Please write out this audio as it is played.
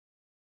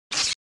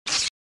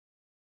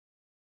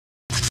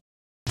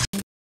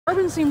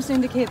Urban seems to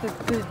indicate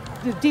that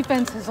the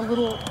defense has a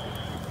little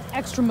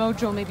extra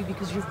mojo, maybe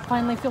because you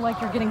finally feel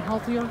like you're getting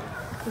healthier.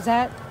 Is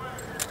that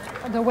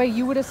the way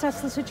you would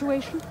assess the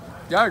situation?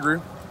 Yeah, I agree.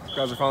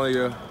 Guys are finally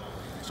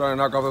starting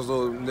to knock off those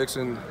little nicks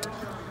and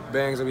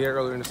bangs that we had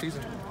earlier in the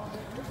season.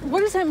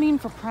 What does that mean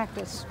for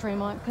practice,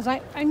 Dre'Mont? Because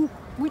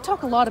we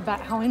talk a lot about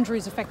how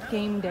injuries affect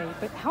game day,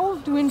 but how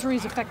do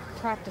injuries affect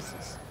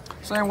practices?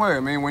 Same way. I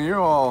mean, when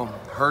you're all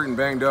hurt and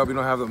banged up, you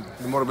don't have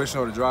the motivation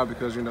or the drive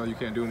because, you know, you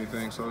can't do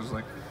anything. So it's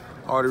like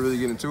hard to really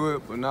get into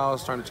it, but now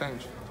it's starting to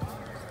change.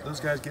 Those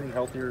guys getting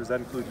healthier, does that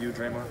include you,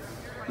 Dre'Mont?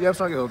 Yeah, I'm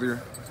starting to get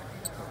healthier.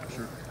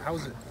 Sure. How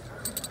is it?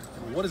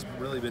 What has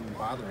really been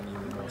bothering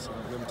you the most?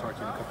 We haven't talked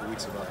to you in a couple of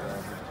weeks about that.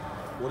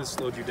 What has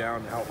slowed you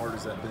down? How hard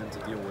has that been to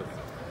deal with?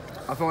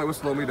 I feel like what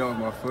slowed me down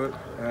was my foot.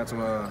 I had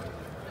some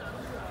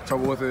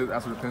trouble with it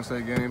after the Penn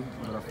State game,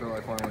 but I feel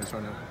like finally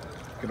starting to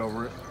get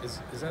over it. Is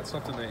that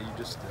something that you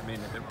just, I mean,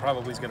 it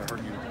probably is going to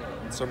hurt you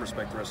in some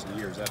respect the rest of the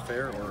year. Is that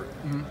fair? Or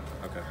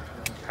Okay.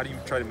 How do you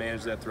try to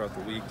manage that throughout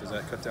the week? Does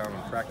that cut down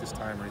on practice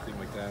time or anything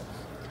like that?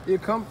 Yeah,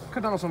 cut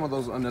down on some of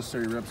those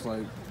unnecessary reps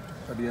like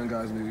that the young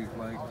guys need,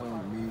 like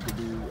don't need to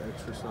do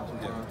extra stuff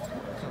sometimes.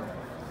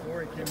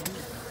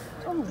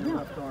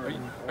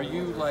 Are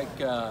you like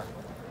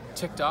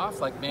ticked off?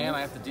 Like, man,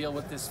 I have to deal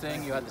with this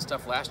thing. You had the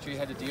stuff last year you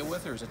had to deal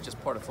with, or is it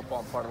just part of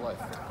football and part of life?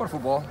 Part of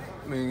football.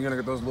 I mean, you're gonna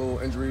get those little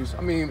injuries.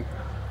 I mean,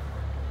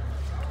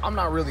 I'm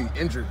not really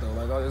injured though.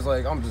 Like, it's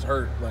like I'm just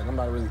hurt. Like, I'm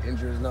not really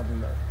injured. It's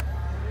nothing that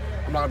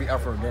I'm not gonna be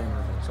out for a game or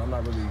anything. So I'm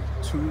not really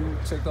too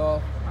ticked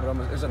off. But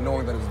it's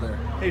annoying that it's there.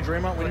 Hey,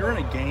 Dre'Mont, when you're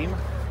in a game,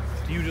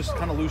 do you just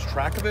kind of lose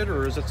track of it,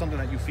 or is it something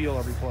that you feel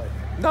every play?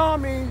 No, I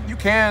mean, you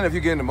can if you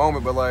get in the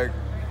moment, but like,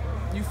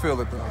 you feel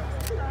it though.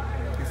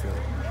 You feel it.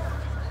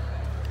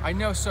 I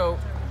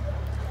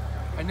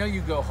know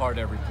you go hard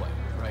every play,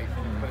 right?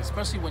 But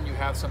especially when you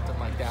have something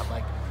like that,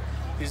 like,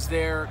 is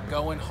there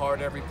going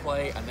hard every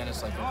play and then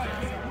it's like, okay,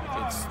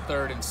 it's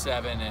 3rd and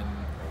 7 and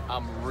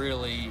I'm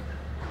really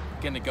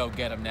gonna go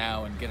get them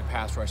now and get a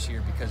pass rush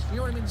here, because you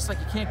know what I mean? It's like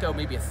you can't go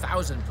maybe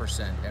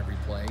 1,000% every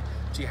play.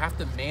 So you have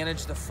to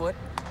manage the foot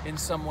in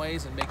some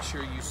ways and make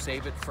sure you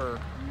save it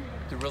for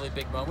the really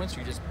big moments.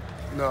 You just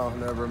No,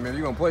 never. Man,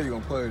 you're gonna play. You're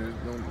gonna play.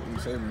 You're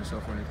saving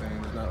yourself or anything.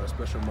 There's not a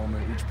special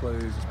moment. Each play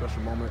is a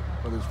special moment,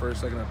 whether it's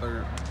 1st, 2nd, or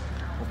 3rd,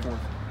 or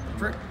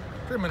 4th.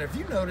 Dre'Mont, have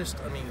you noticed?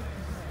 I mean,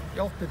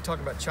 y'all have been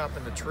talking about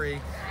chopping the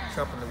tree,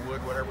 chopping the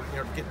wood, whatever.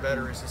 You know, to get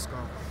better as this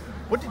going.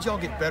 What did y'all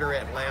get better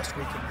at last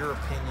week, in your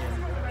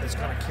opinion, that's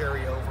going to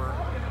carry over?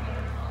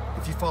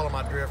 If you follow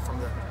my drift from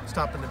the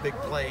stopping the big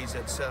plays,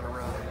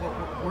 etc.,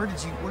 where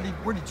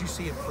did you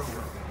see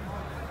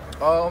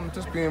improvement?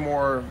 Just being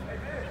more.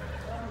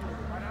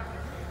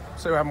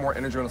 Say we have more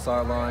energy on the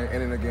sideline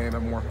and in the game,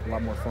 have a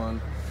lot more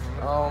fun.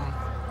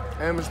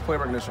 And just play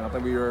recognition. I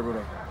think we were able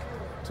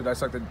to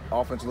dissect the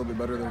offense a little bit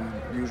better than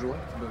usual.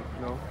 But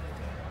you know,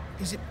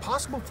 is it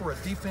possible for a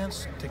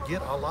defense to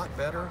get a lot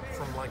better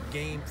from like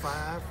game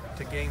 5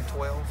 to game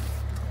 12?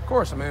 Of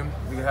course, I mean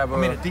we can have.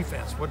 I mean a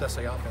defense. What did I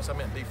say? Offense. I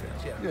meant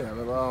defense. Yeah. Yeah,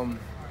 but of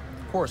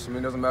course. I mean,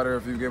 it doesn't matter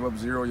if you gave up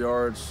 0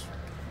 yards,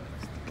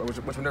 which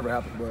would never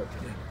happen. But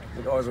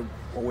there's always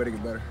a way to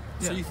get better.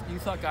 So you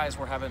thought guys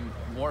were having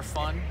more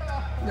fun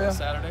on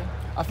Saturday?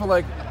 I feel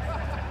like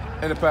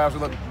in the past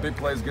we let big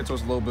plays get to us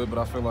a little bit, but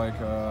I feel like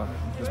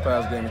this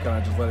past game we kind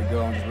of just let it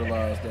go and just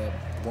realized that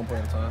one play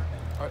at a time.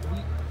 All right,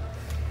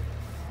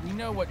 we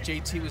know what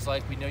JT was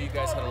like. We know you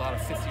guys had a lot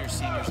of 5th-year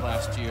seniors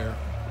last year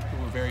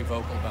who were very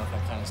vocal about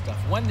that kind of stuff.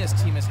 When this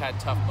team has had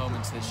tough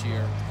moments this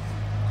year,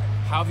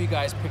 how have you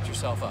guys picked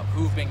yourself up?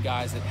 Who've been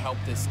guys that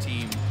helped this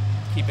team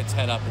keep its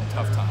head up in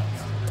tough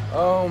times?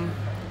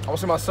 I would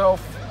say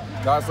myself.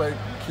 Guys like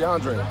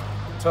Keandre,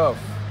 tough.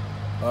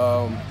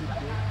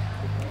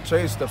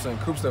 Chase steps in,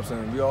 Coop steps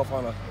in. We all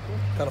kind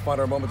of find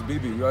our moments.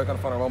 BB, we all kind of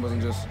find our moments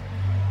and just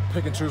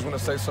pick and choose when to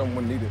say something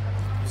when needed.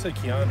 You said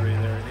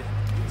Keandre there.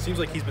 It seems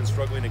like he's been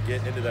struggling to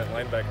get into that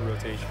linebacker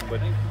rotation,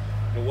 but you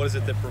know, what is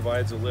it that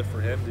provides a lift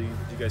for him? Do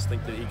you guys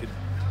think that he could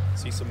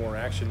see some more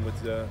action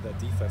with that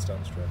defense down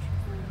the stretch?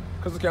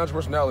 Because of Keandre's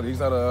personality, he's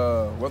not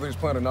whether he's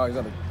playing or not, he's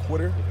not a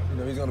quitter. You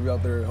know, he's going to be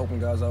out there helping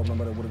guys out no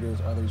matter what it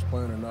is, either he's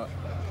playing or not.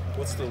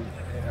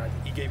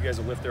 He gave you guys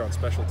a lift there on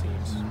special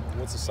teams.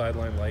 What's the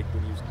sideline like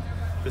when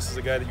this is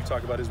a guy that you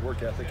talk about his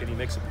work ethic and he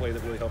makes a play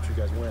that really helps you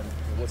guys win?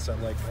 What's that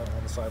like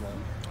on the sideline?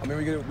 I mean,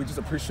 we just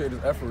appreciate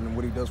his effort and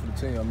what he does for the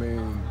team. I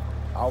mean,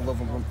 I'll love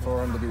him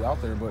for him to be out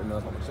there, but you know,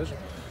 that's not my decision.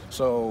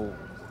 So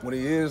when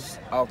he is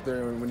out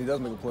there and when he does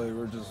make a play,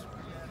 we're just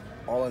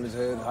all in his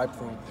head, hyped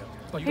for him.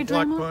 Like the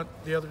block punt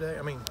the other day.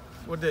 I mean,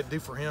 what did that do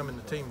for him and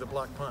the team? The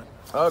block punt.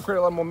 Create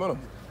a lot of momentum.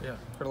 Yeah,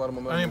 create a lot of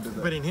momentum. I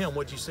mean, but in him,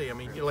 what'd you see? I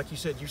mean, like you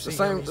said, you see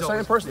the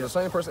same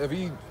person. If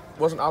he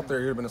wasn't out there,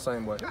 he'd have been the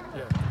same way.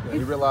 Yeah.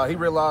 He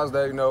realized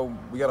that, you know,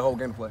 we got a whole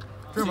game to play.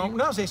 Dre'Mont,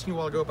 when I was asking you a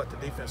while ago about the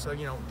defense, so,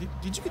 you know,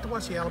 did you get to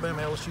watch the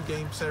Alabama LSU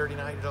game Saturday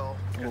night at all?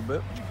 A little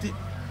bit.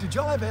 Did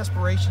y'all have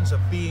aspirations of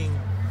being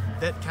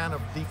that kind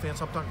of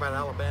defense? I'm talking about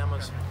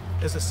Alabama's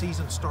as the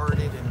season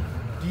started,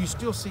 and Do you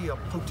still see a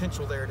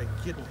potential there to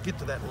get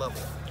to that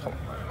level?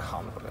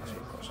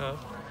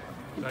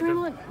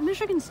 Dre'Mont,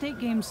 Michigan State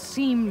games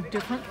seem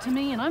different to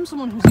me, and I'm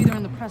someone who's either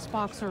in the press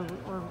box or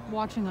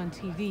watching on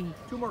TV.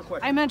 2 more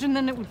questions. I imagine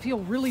then it would feel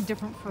really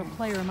different for a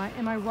player.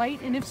 Am I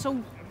right? And if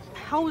so,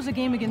 how is a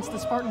game against the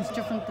Spartans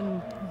different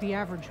than the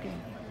average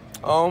game?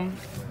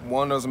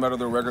 One, doesn't matter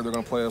their record, they're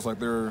gonna play us like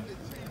they're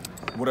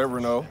whatever,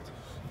 no.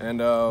 And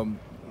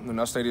in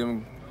that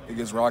stadium, it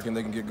gets rocking,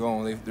 they can get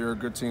going. They're a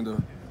good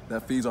team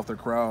that feeds off their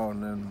crowd,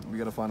 and then we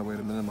got to find a way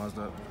to minimize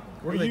that.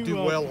 Where do they do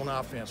well on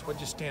offense? What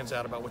just stands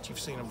out about what you've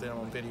seen of them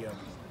on video?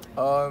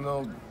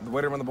 No, the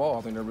way they run the ball,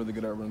 I think they're really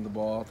good at running the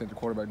ball. I think the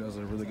quarterback does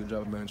a really good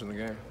job of managing the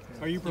game.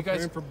 Are you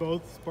preparing for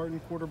both Spartan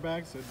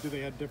quarterbacks, or do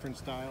they have different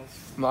styles?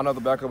 No, I know the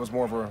backup is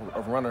more of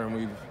a runner,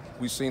 and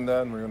we've seen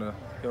that, and we're gonna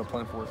have a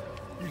plan for it.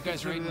 You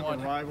guys are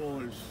 8-1. Rival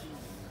is,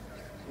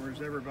 or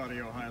is everybody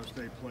Ohio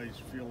State plays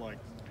feel like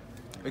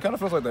It kind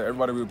of feels like that.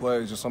 Everybody we play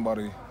is just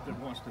somebody. that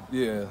wants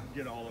to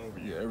get all over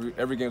you? Yeah,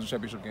 every game's a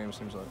championship game, it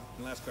seems like.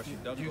 And last question,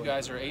 Doug. You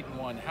guys are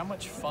 8-1. How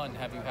much fun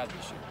have you had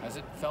this year? Has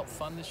it felt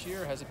fun this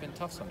year, or has it been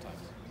tough sometimes?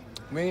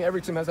 I mean,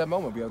 every team has that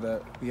moment.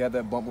 We had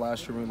that bump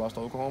last year when we lost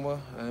to Oklahoma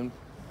and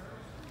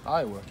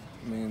Iowa.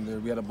 I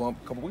mean, we had a bump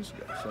a couple weeks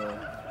ago. So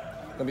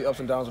it's gonna be ups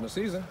and downs in the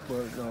season,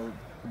 but the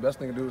best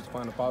thing to do is to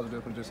find a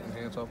positive and just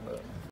enhance off that.